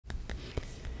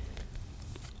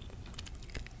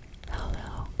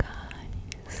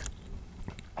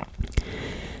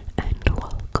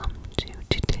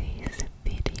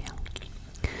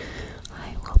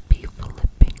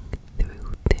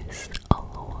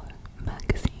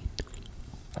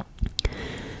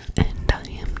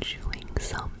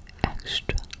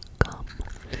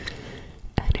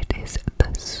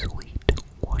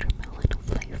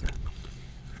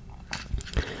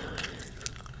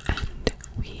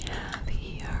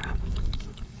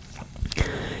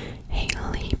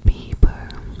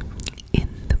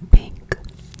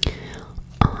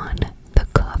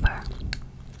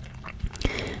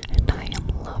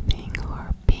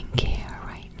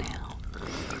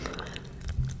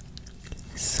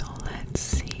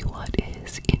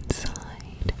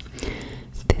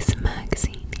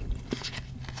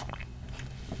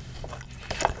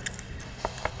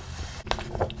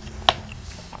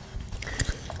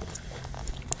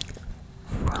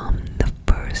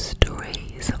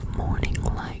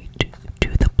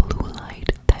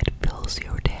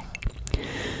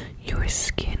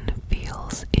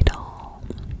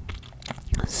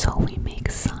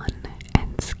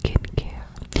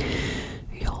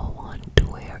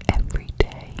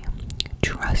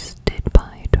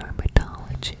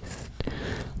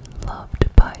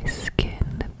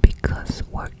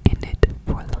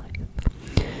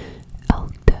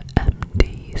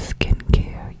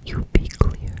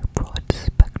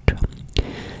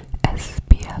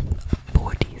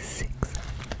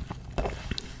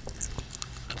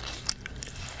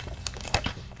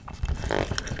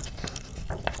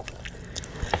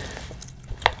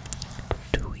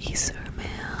Laser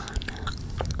Man.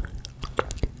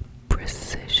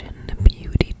 Precision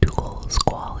beauty tools,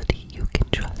 quality you can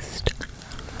trust.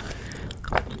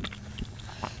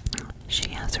 She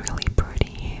has really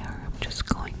pretty hair. I'm just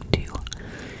going to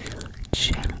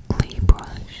gently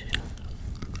brush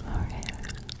her hair.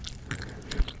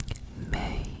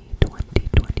 May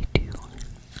 2022.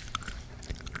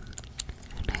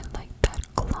 And I like that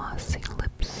glossy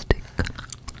lipstick.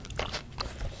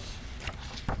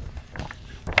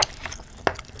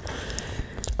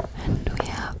 And we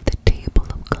have the table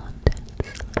of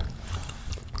contents.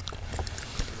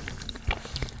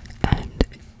 And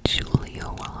Julia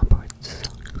Roberts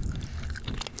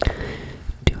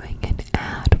doing an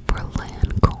ad for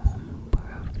Lancome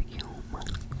perfume.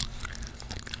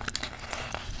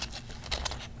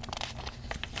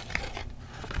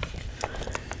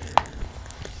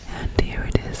 And here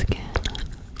it is again.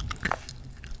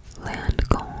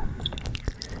 Lancome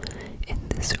in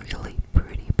this really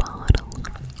pretty bottle.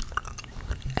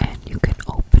 And you can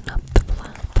open up the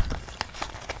flap.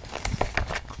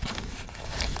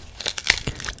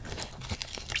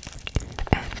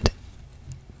 And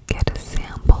get a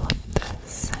sample of the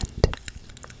scent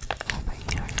over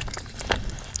here.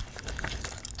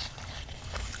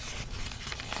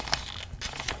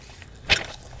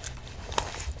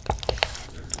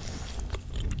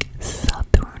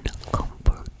 Southern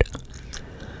Comfort.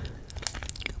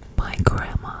 My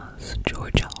grandma's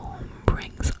Georgia home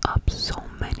brings up so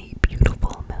many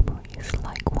beautiful memories,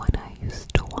 like when I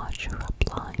used to watch her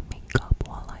apply makeup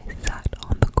while I sat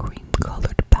on the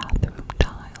cream-colored bathroom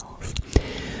tiles.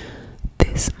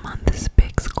 This month's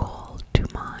picks call to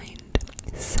mind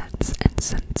scents and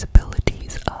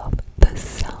sensibilities of the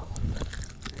South.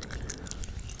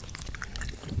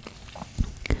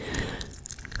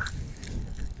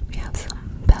 We have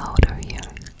some powder here.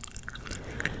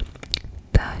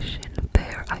 Dash and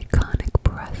Fair Iconic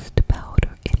Pressed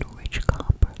Powder in Rich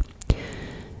Copper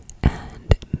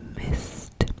and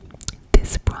Mist.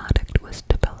 This product was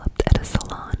developed at a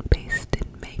salon based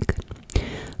in Macon,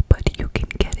 but you can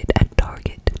get it at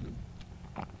Target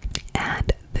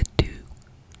and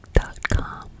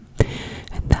theDeux.com,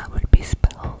 and that would be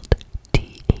spelled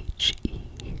THEDOUX.com.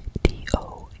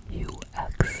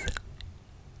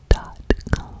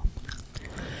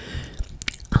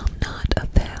 I'm not a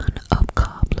fan of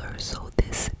cobbler, so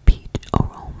this peach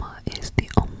aroma is the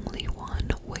only one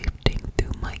wafting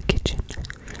through my kitchen.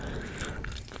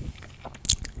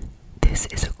 This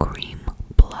is a cream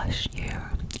blush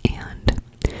here, and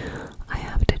I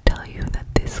have to tell you that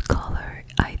this color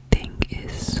I think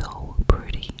is so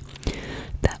pretty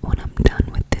that when I'm done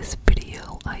with this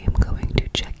video I am going to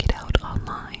check it out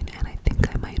online, and I think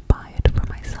I might buy it for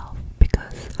myself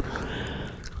because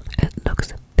it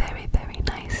looks very, very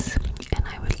nice, and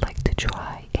I would like to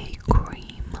try a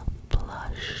cream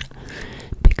blush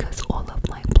because all of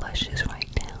my blushes right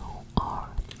now are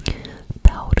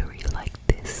powdery like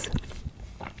this,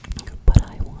 but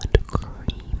I want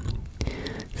cream,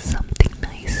 something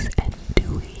nice and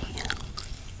dewy.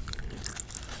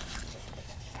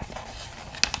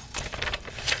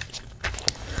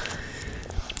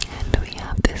 And we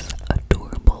have this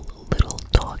adorable little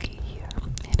doggy here,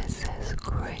 and it says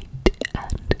great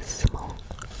and small.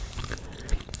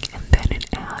 And then an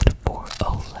ad for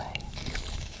Olay.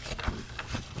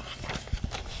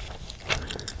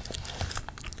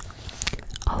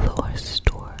 Allure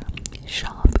Store.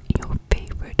 Shop your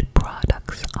favorite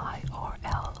products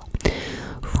IRL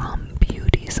from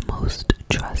beauty's most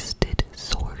trusted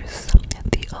source,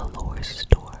 the Allure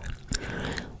Store.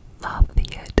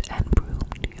 Lafayette and Broome,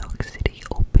 New York City,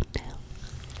 open now.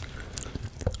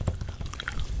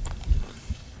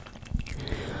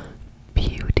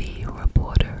 Beauty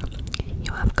Reporter.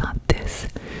 You have got this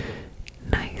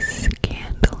nice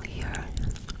candle here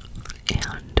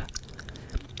and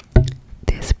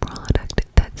this product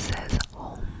that says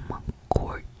Home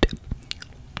Court,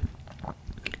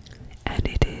 and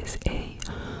it is a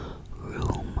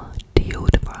room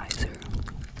deodorizer.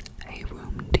 A room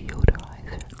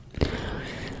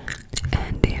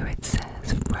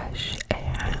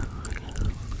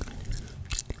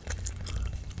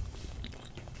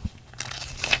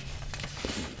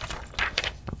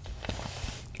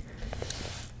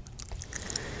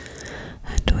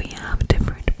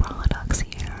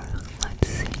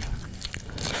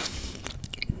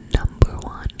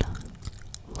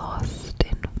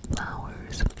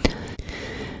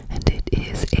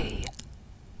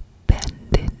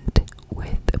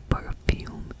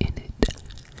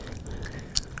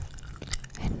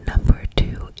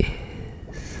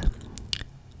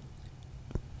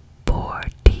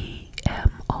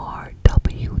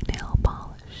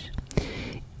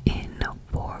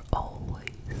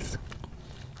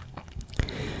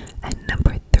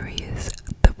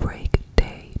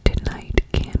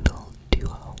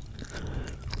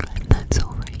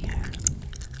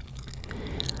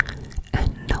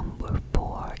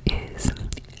is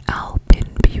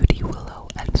Alpine Beauty Willow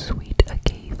and Sweet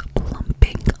Agave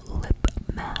Plumping Lip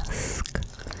Mask.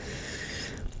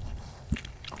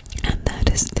 And that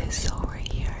is this over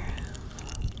here.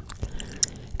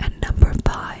 And number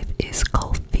 5 is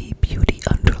Kulfi Beauty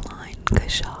Underline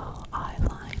Kajal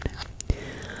Eyeliner.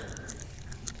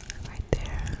 Right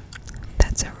there.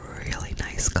 That's a really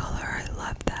nice color. I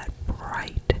love that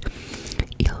bright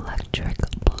electric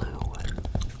blue.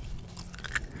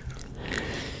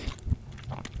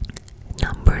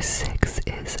 Number 6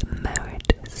 is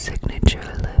Merit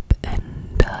Signature Lip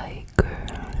and Tiger.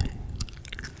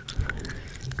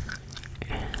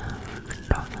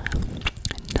 And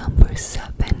number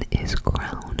 7 is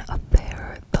Crown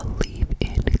Affair, the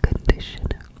Leave-In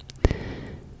Conditioner.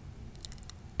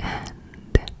 And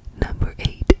number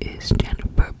 8 is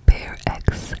Jennifer Bear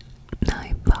X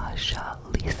Naivasha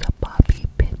Lisa Bobby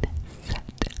Pin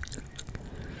Set.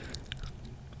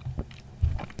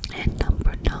 And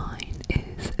number 9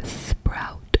 is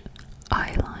Sprout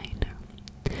Eyeliner.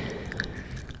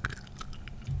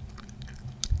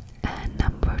 And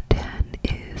number 10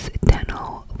 is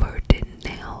Tenno Verdant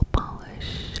Nail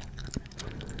Polish.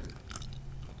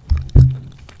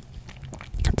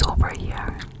 It's over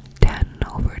here. 10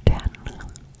 over 10.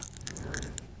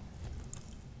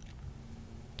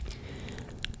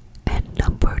 And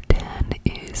number 10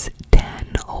 is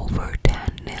 10 over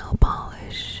 10 nail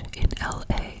polish in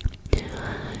LA.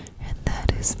 And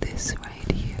that is this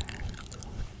right here.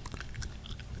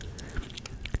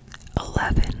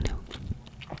 11.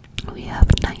 We have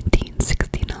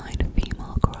 1969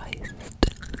 Female Christ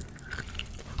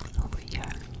over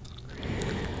here.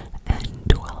 And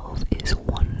 12 is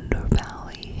Wonder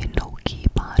Valley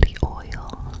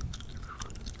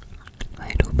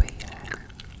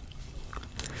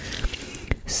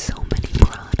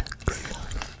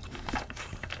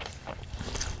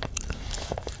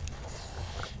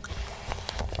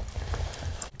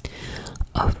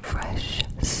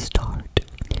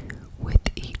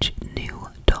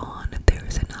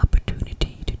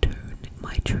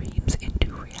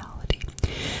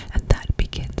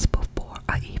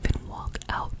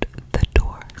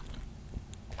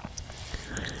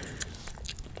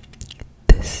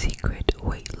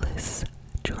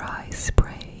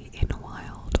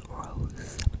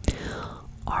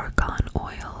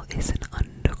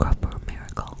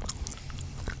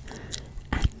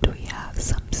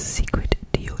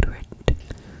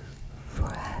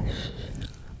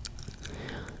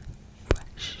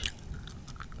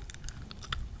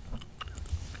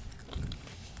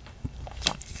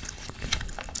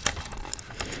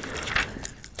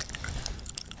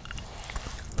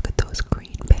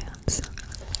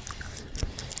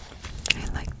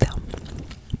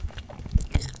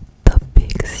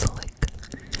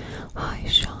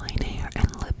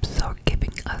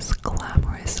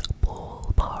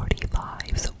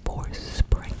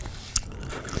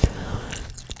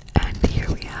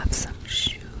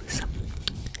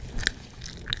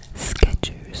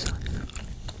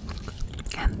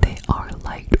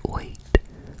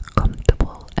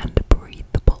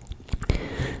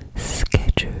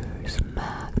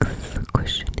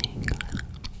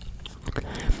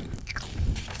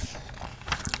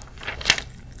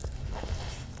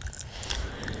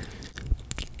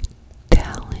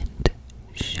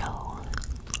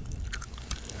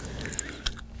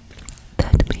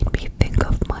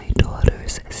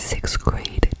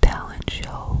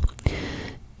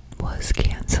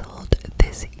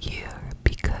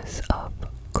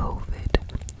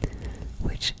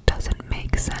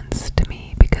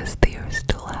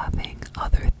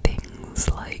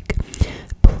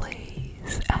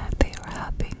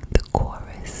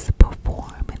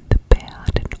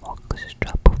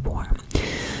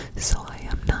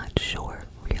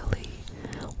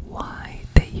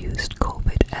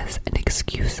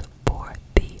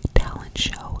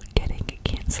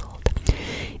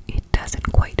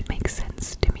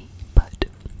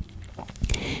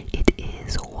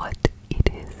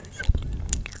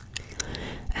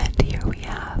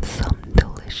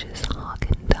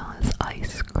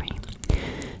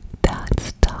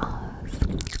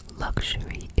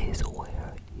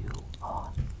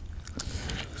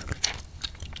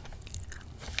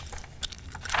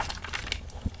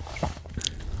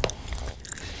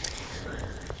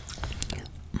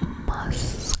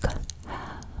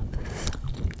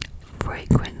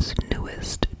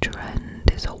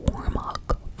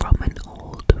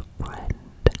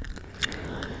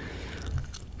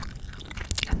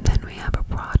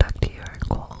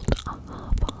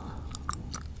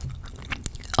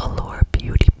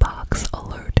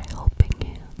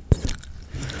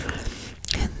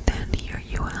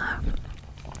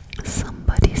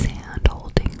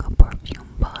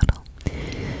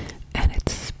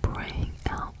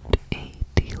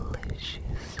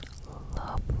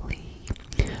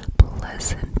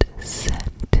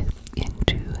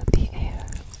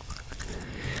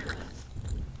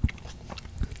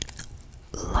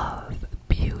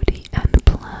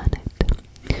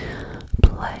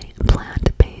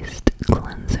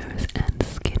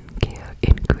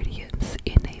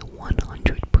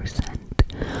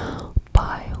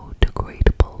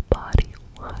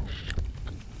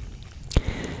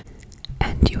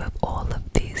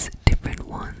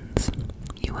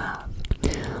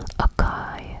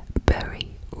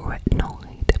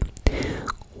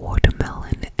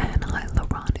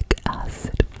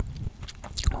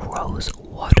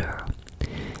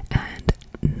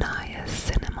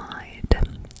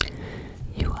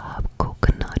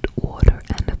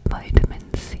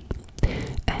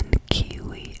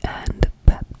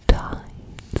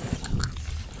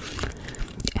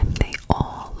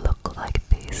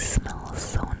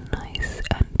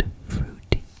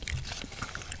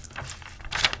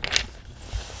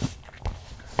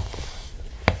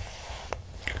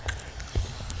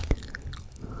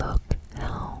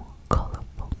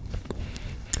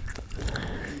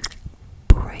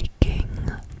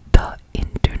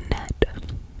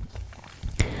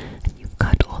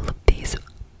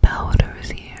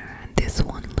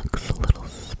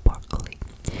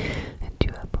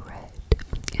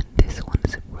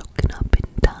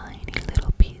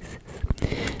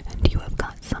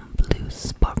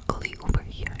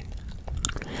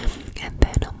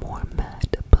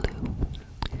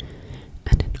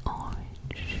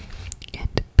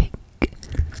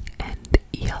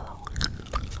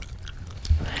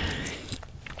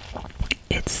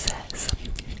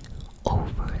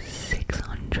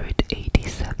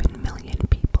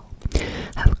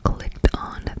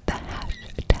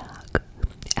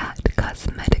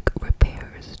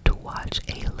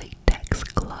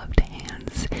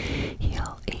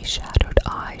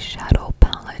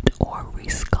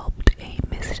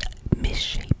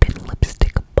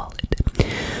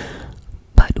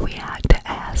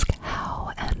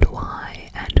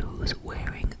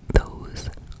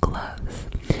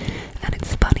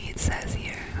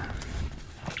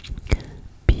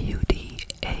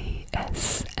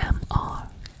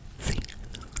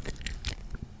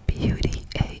Beauty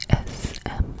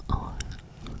ASMR.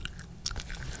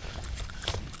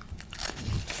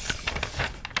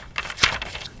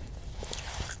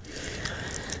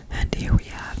 And here we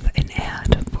have an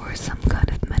ad for some kind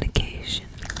of medication.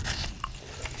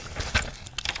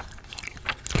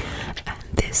 And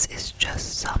this is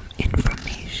just some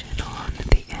information on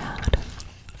the ad.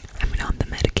 On the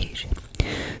medication.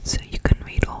 So you can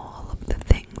read all of the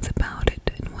things about it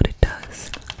and what it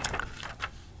does.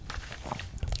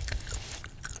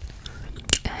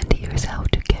 And here's how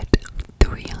to get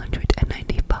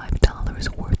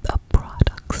 $395 worth of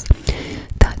products.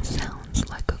 That sounds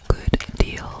like a good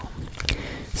deal.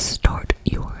 Start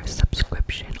your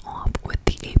subscription off with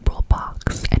the April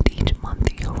box, and each month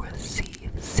you'll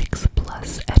receive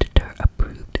 6+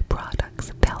 editor-approved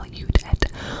products valued at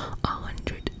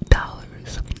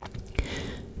 $100.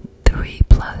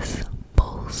 3+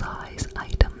 full-size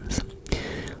items,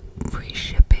 free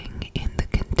shipping in the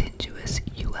contiguous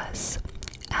US,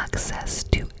 access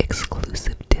to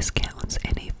exclusive discounts,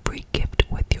 and a free gift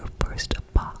with your first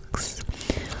box.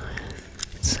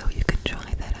 So you can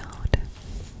try that out.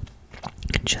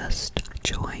 Just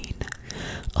join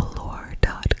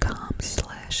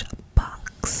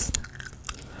allure.com/box.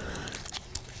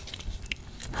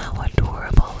 How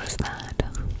adorable is that?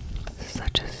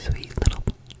 Such a sweet little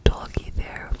doggy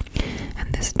there.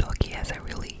 And this doggy has a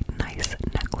really nice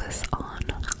necklace on.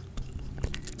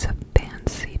 It's a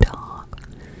fancy dog.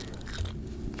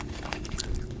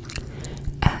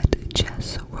 At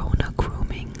Jess Rona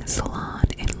Grooming Salon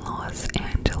in Los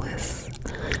Angeles,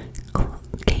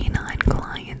 canine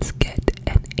clients get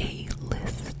an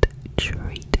A-list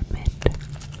treatment.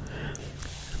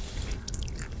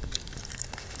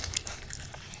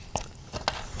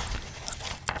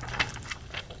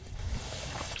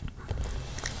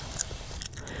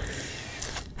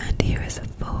 And here is a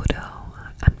photo.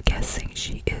 I'm guessing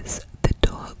she is the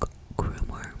dog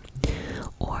groomer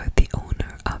or the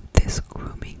owner of this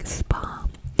grooming spa.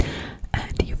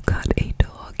 And you've got a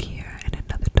dog here and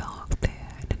another dog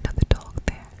there and another dog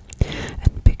there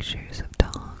and pictures of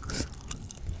dogs.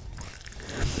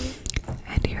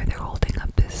 And here they're holding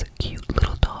up this cute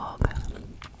little dog.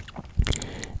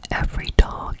 Every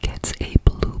dog gets a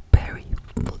blueberry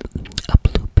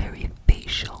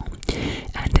facial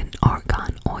and an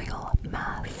argan oil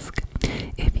mask.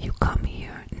 If you come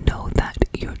here, know that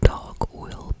your dog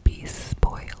will be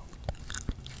spoiled.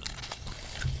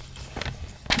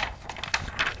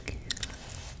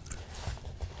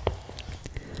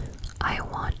 I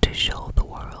want to show the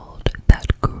world that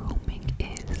grooming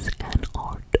is an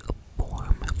art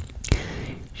form.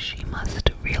 She must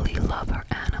really love her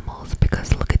animals,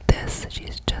 because look at this.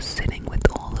 She's just sitting with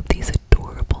all of these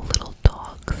adorable little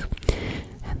dogs,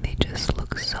 and they just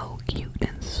look so cute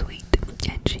and sweet,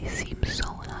 and she seems so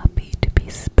happy to be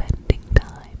spending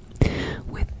time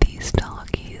with these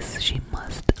doggies. She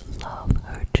must love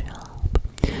her job.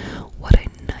 What a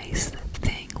nice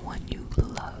thing when you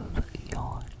love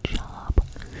your job.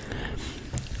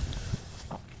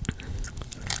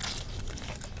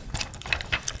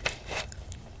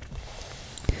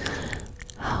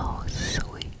 How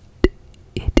sweet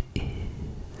it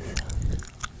is.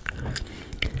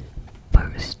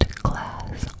 First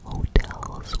class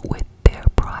hotels with their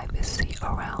privacy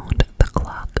around the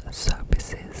clock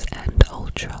services and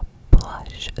ultra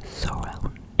plush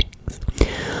surroundings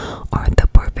are the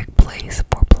perfect place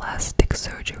for plastic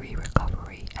surgery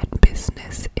recovery, and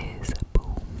business is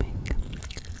booming.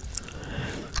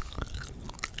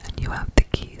 And you have the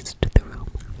keys to the room.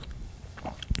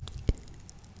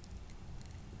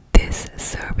 This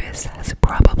service has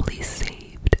probably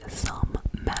saved some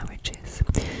marriages,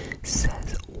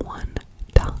 says one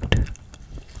doctor.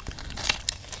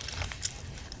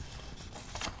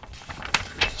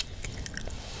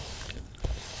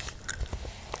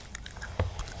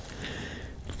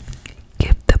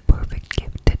 Give the perfect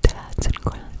gift to dads and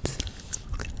grands.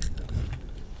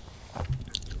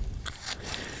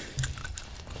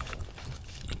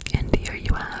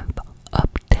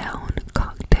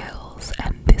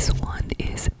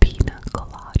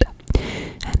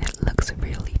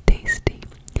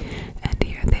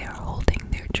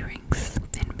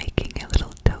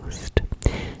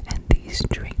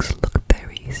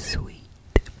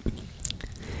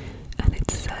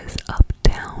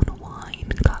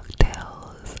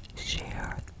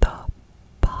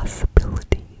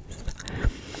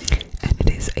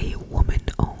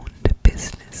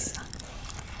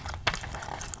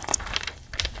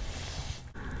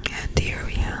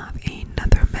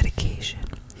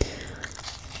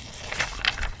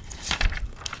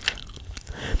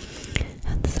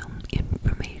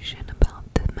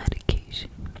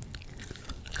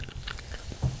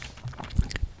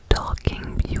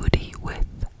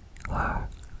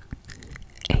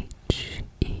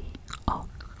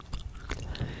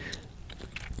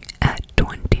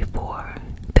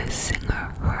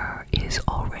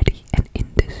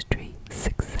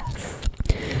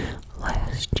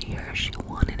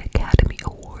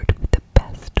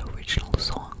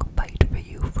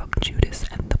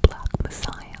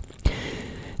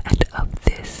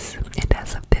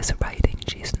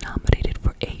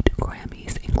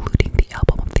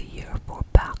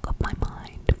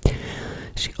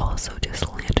 also just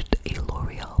landed a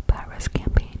L'Oreal Paris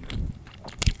campaign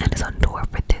and is on tour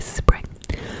for this spring.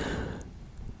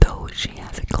 Though she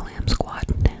has a glam squad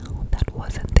now, that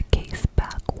wasn't the case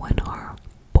back when our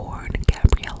born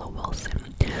Gabriella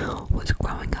Wilson was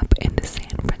growing up in the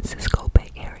San Francisco Bay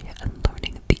Area and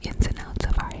learning the ins and outs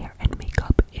of our hair and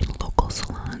makeup in local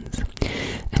salons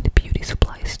and beauty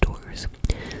supply stores.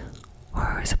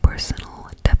 Her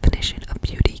personal definition of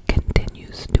beauty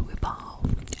continues to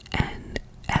evolve, and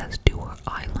as do her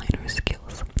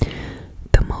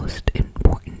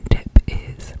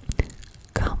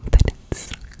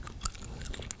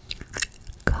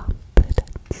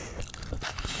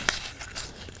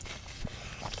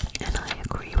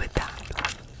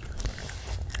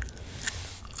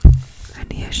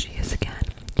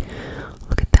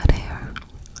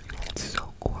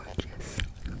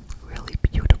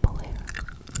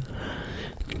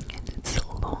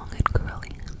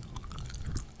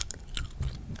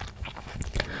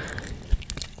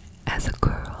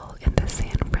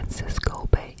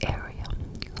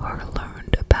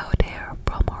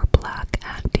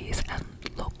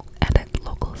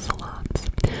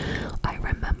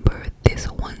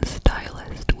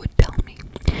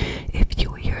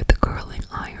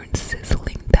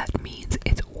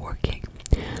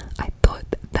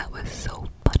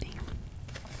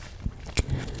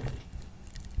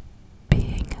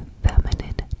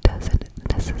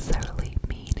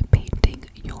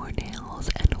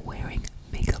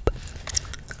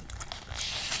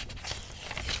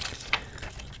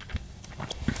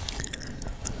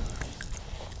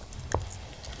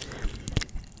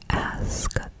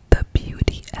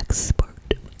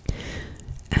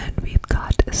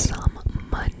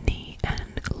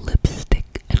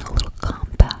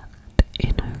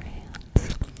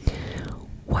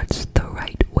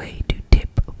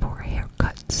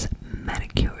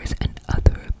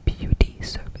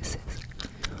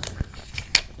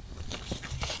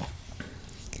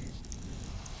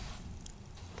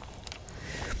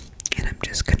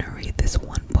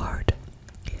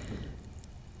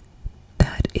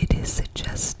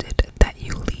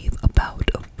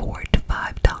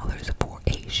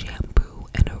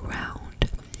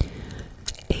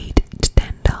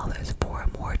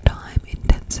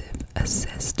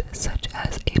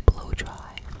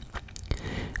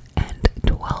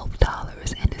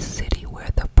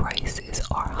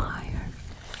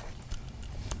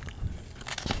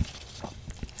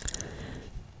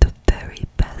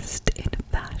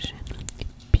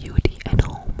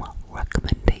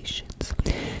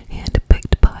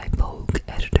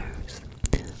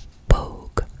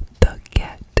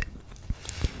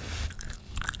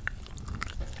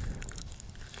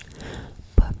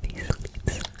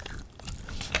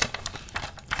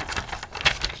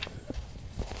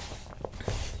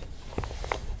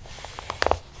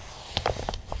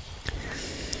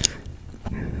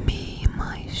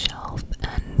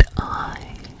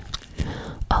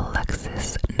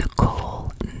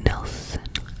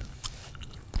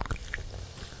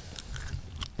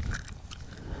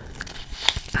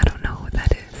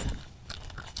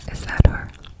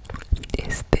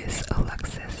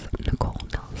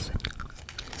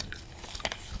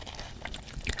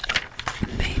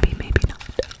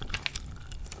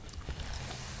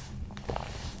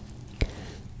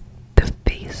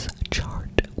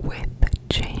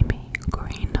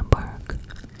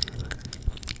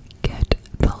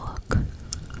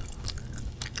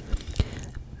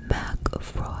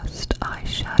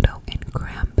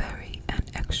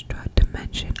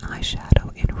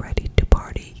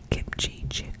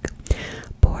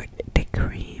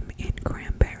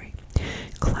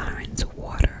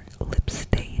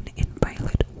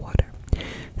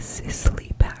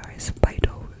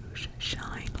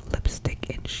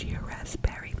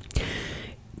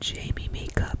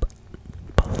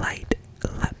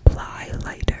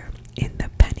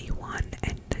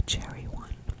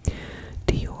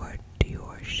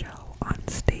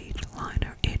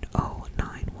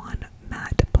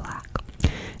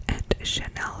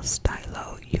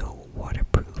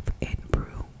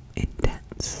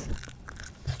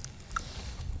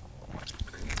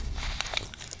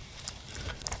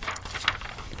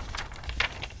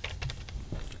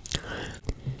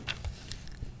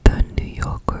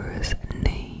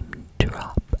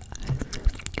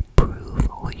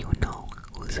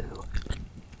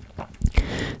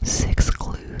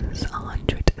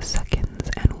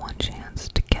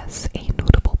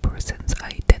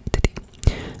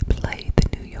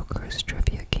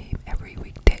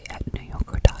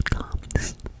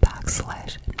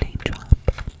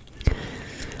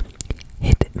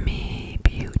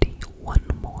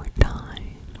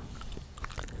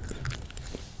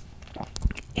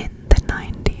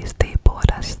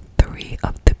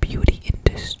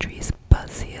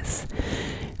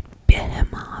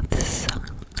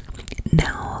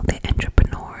Now the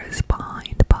entrepreneurs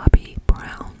behind Bobbi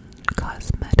Brown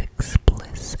Cosmetics,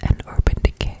 Bliss, and Urban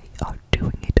Decay are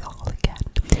doing it all again.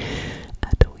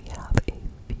 And we have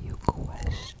a few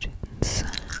questions.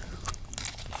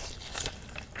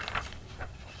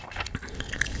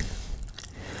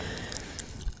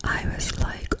 I was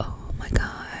like, oh my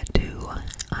god, do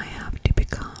I have to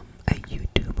become a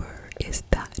YouTuber? Is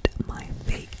that my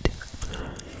fate?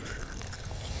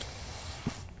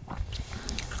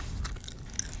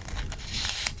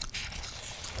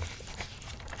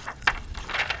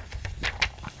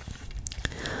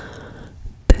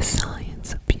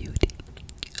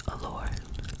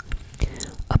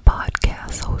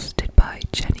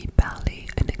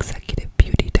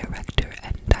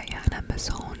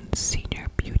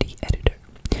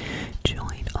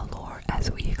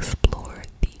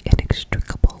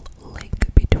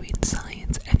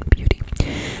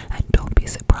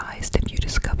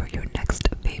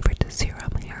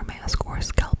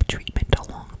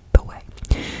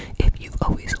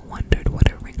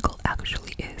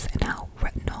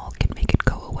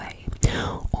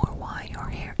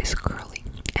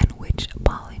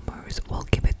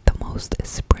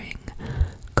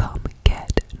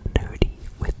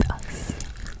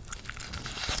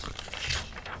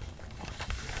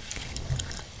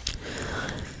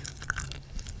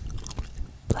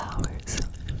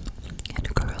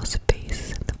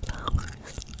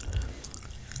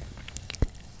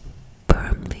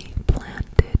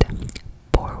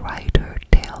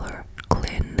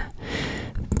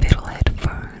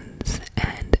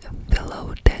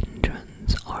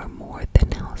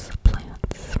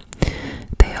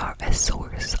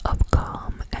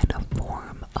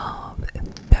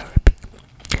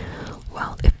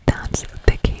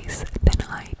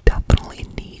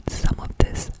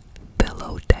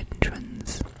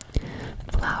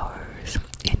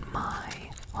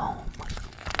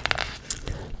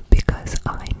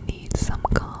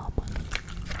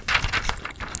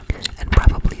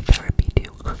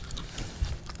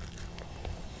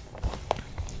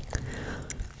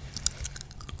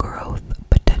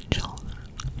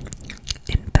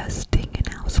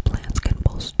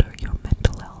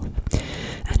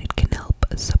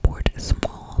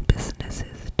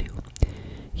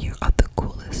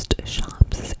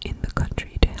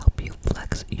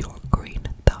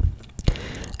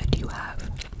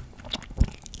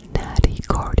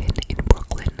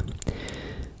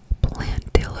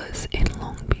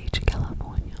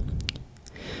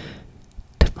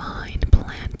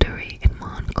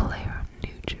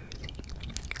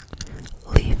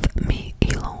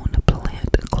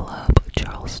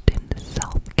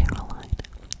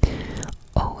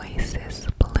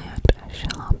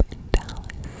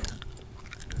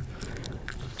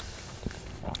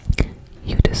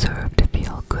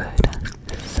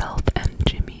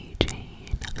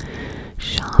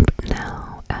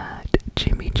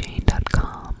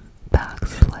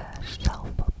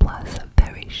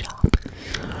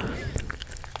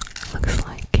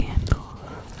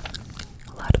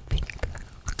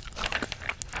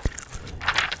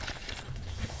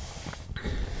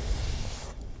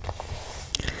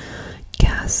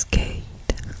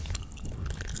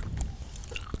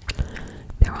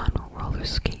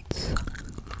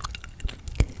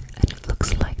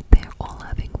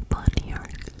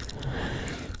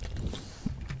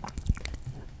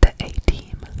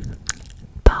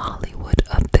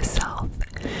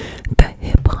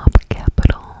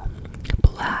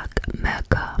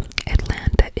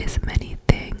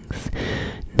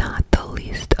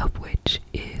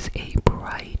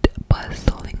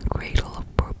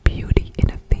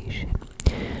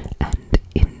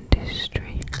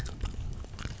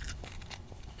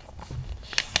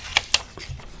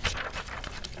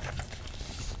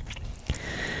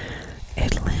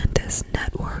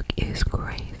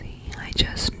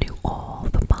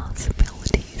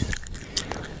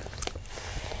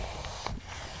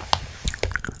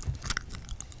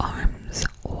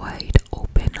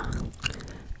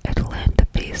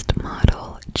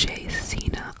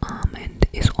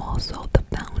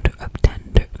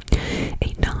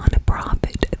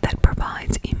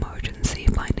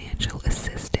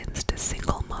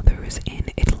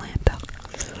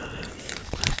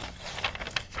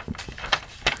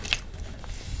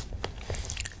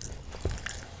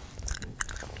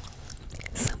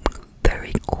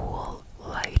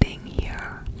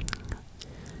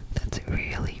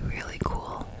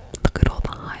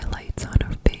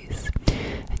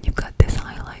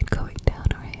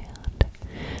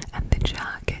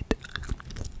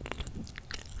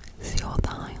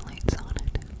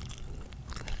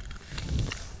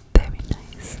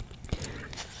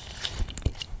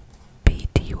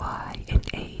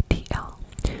 YNATL,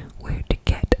 where to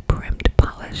get primed,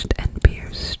 polished, and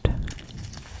pierced.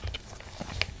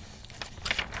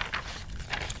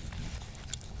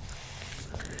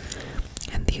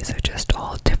 And these are just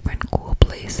all different cool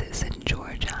places in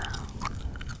Georgia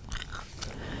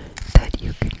that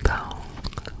you can go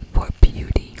for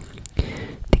beauty,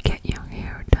 to get your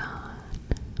hair done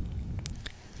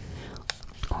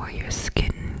or your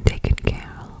skin taken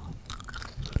care of,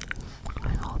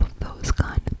 and all of those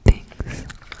kind of things.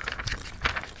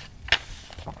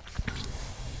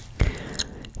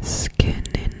 Skin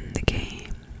in the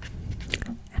game.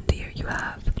 And here you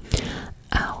have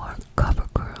our cover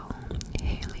girl,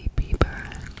 Hailey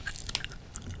Bieber.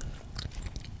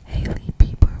 Hailey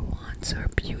Bieber wants her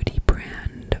beauty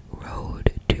brand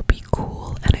road to be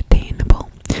cool and attainable,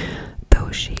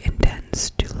 though she intends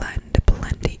to lend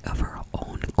plenty of her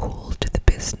own cool to the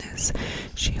business.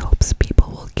 She hopes people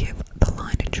will give the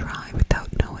line a try without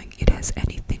knowing it has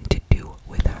anything to do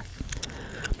with her.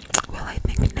 Well, I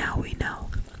think now we know.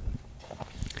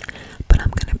 But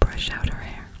I'm gonna brush out her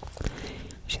hair.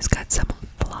 She's got some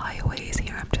flyaways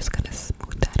here. I'm just gonna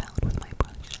smooth that out with my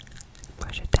brush.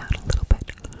 Brush it down a little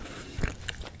bit.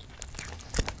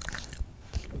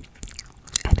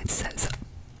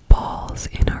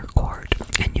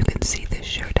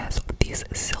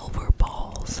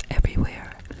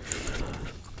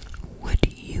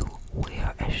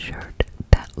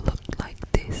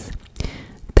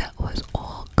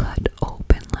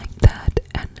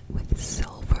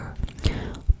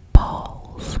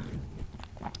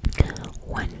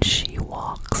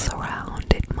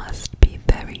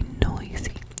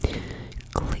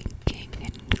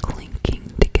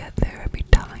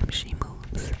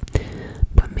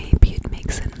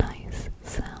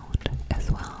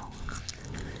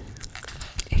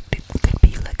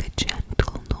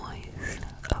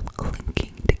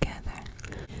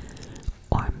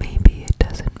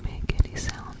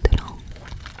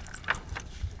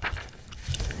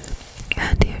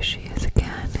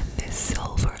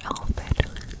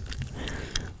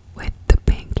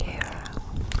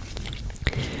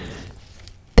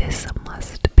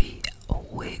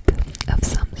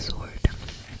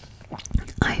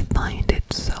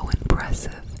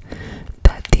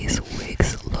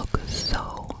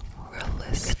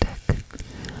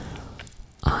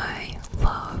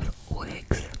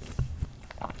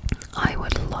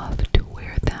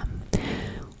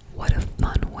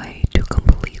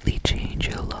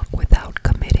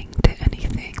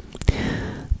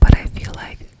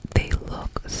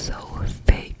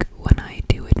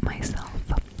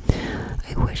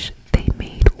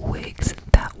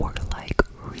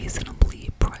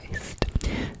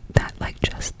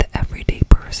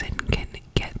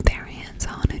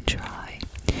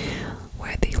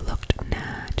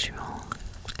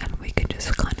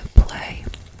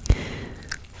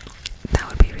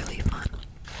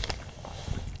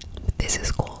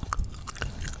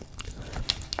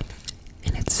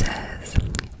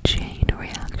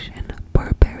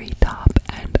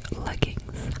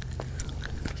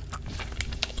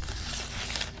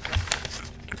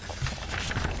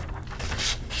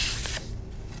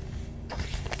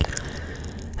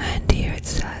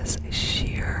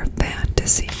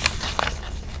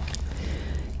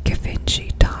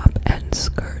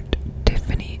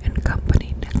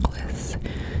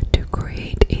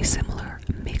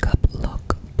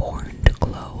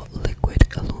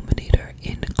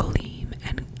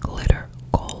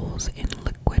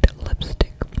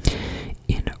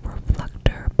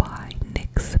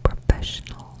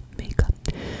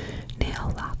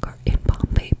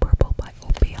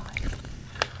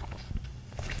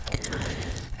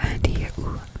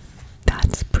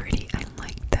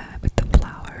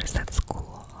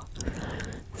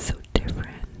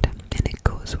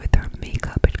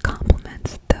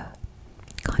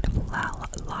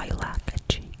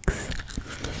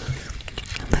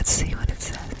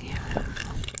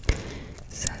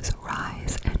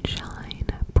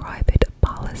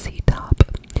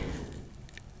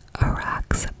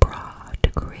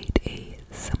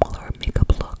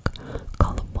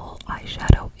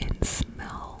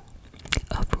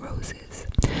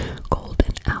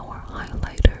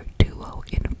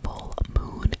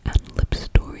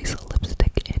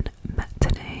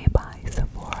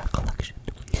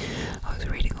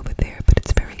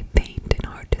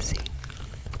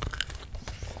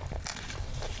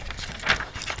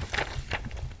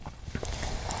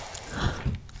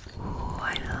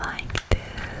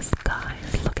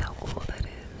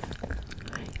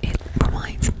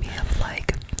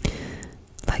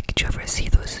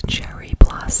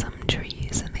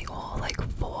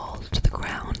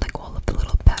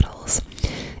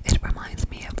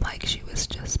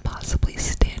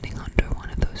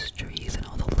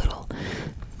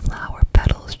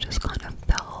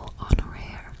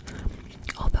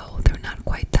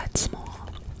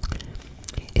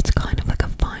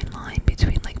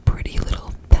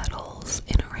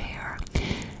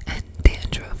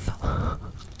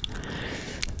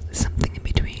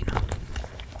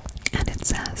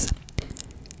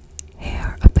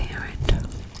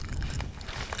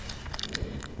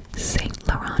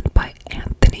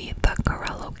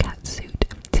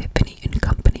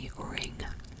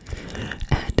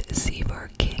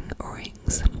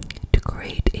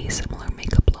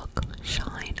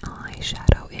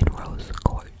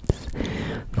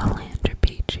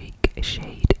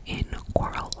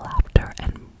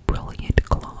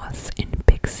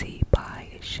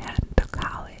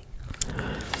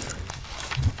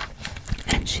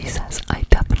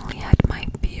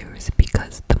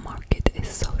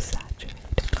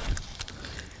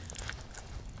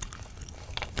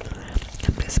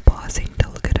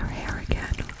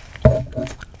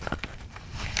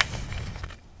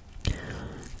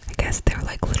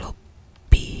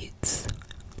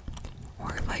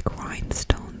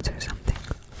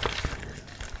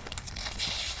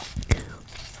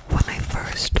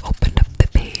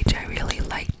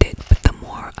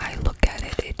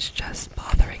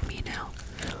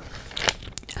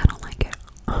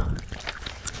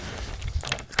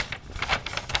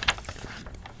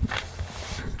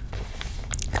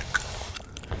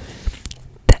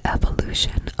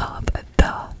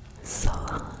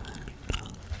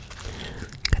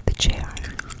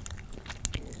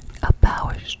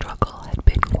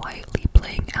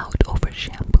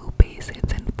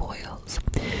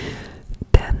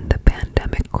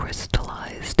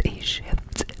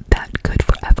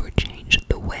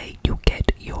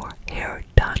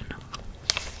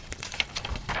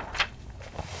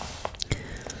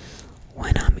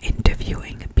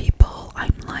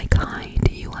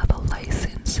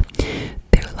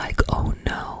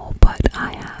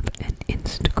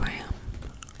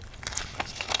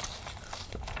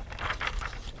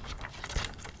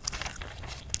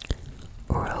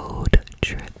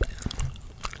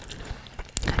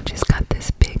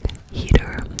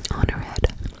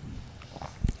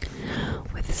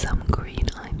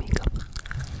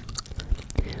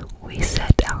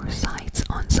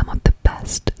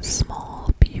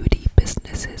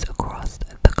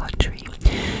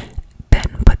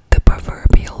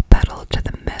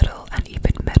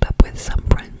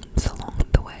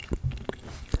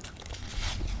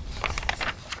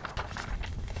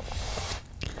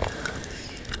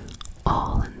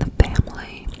 all in the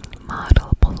family,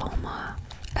 model Paloma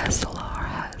Escolar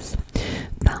has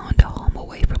found a home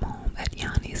away from home at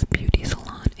Yanni's Beauty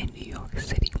Salon in New York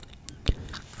City.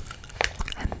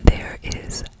 And there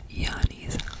is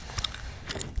Yanni's,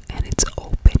 and it's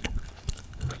open.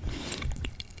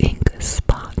 Ink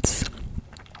spots.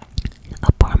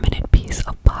 A permanent piece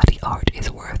of body art is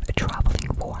worth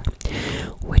traveling for,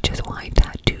 which is why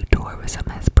tattoo tourism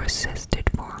has persisted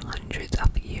for hundreds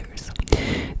of years.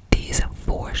 These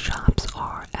 4 shops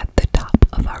are at the top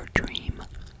of our dream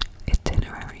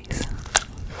itineraries.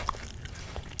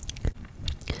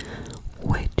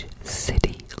 Which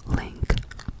city link?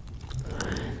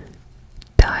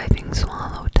 Diving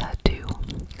swallow tattoo,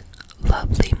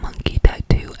 lovely monkey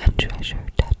tattoo, and treasure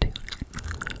tattoo.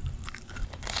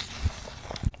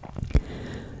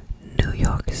 New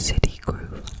York City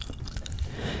groove.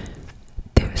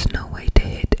 There is no way to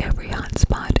hit every hot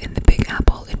spot in the Big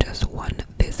Apple in just one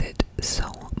visit,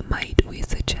 so might we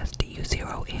suggest you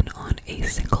zero in on a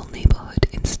single neighborhood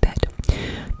instead.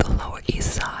 The Lower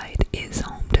East Side is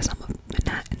home to some of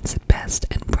Manhattan's best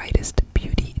and brightest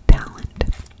beauty talent.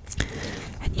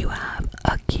 And you have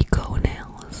Akiko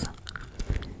Nails,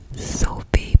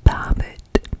 Sophie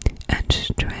Pavitt, and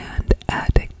Strand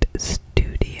Addict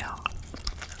Studio.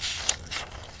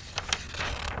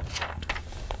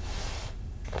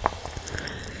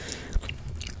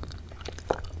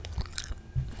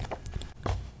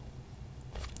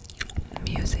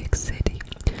 Music City.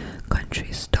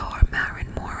 Country star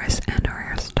Maren Morris and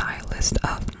her hairstylist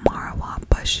of Marwa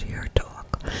Bashir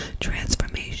talk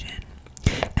transformation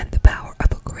and the power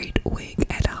of a great wig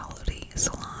at Holiday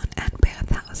Salon and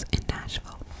Bathhouse in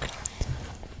Nashville.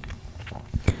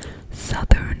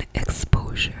 Southern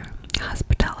exposure.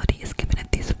 Hospitality is given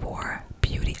at these 4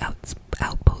 beauty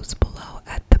outposts below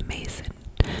at the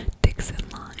Mason-Dixon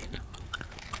line.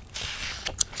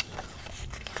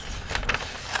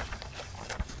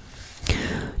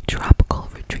 Tropical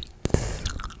retreats.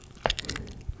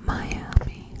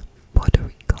 Miami, Puerto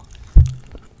Rico.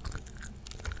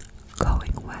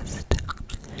 Going west.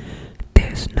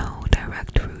 There's no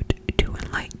direct route to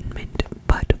enlightenment,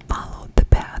 but follow the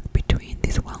path between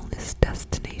these wellness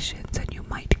destinations and you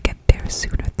might get there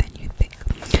sooner than you think.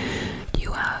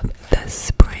 You have the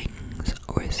Springs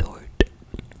Resort,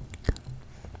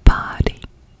 Body,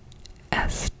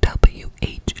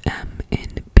 SWHM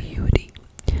in beauty,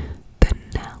 the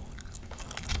Nell.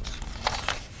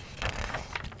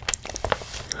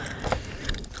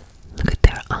 Look at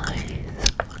their eyes.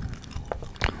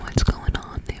 What's going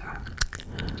on there?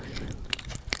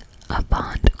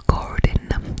 Avant-Garden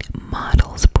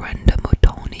models Brenda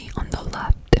Motoni on the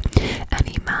left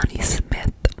and Imani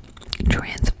Smith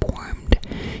transformed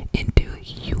into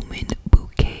human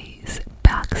bouquets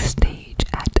backstage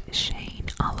at Shane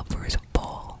Oliver's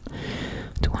Fall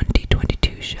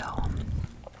 2022 show.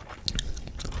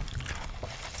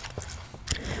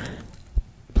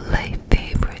 Play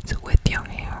favorites with your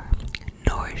hair.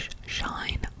 Nourish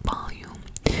Shine Volume.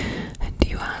 And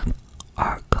you have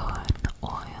Argan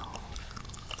Oil.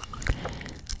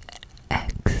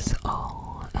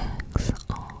 XO,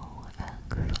 XO,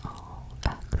 XO,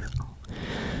 XO,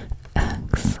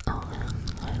 XO.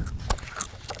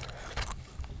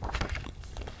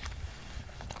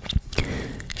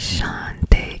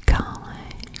 Shante Kale.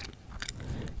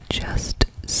 Just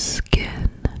Skin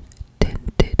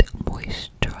Tinted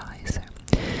Moisturizer.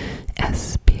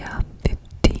 SPF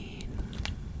 15.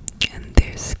 And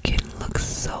their skin looks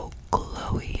so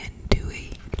glowy and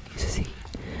dewy. You see?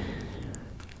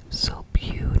 So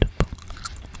beautiful.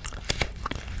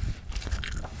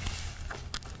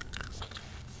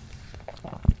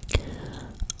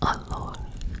 Allure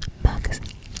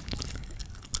Magazine.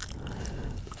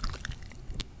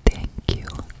 Thank you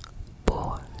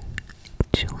for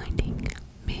joining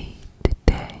me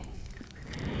today.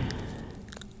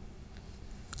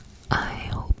 I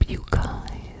hope you come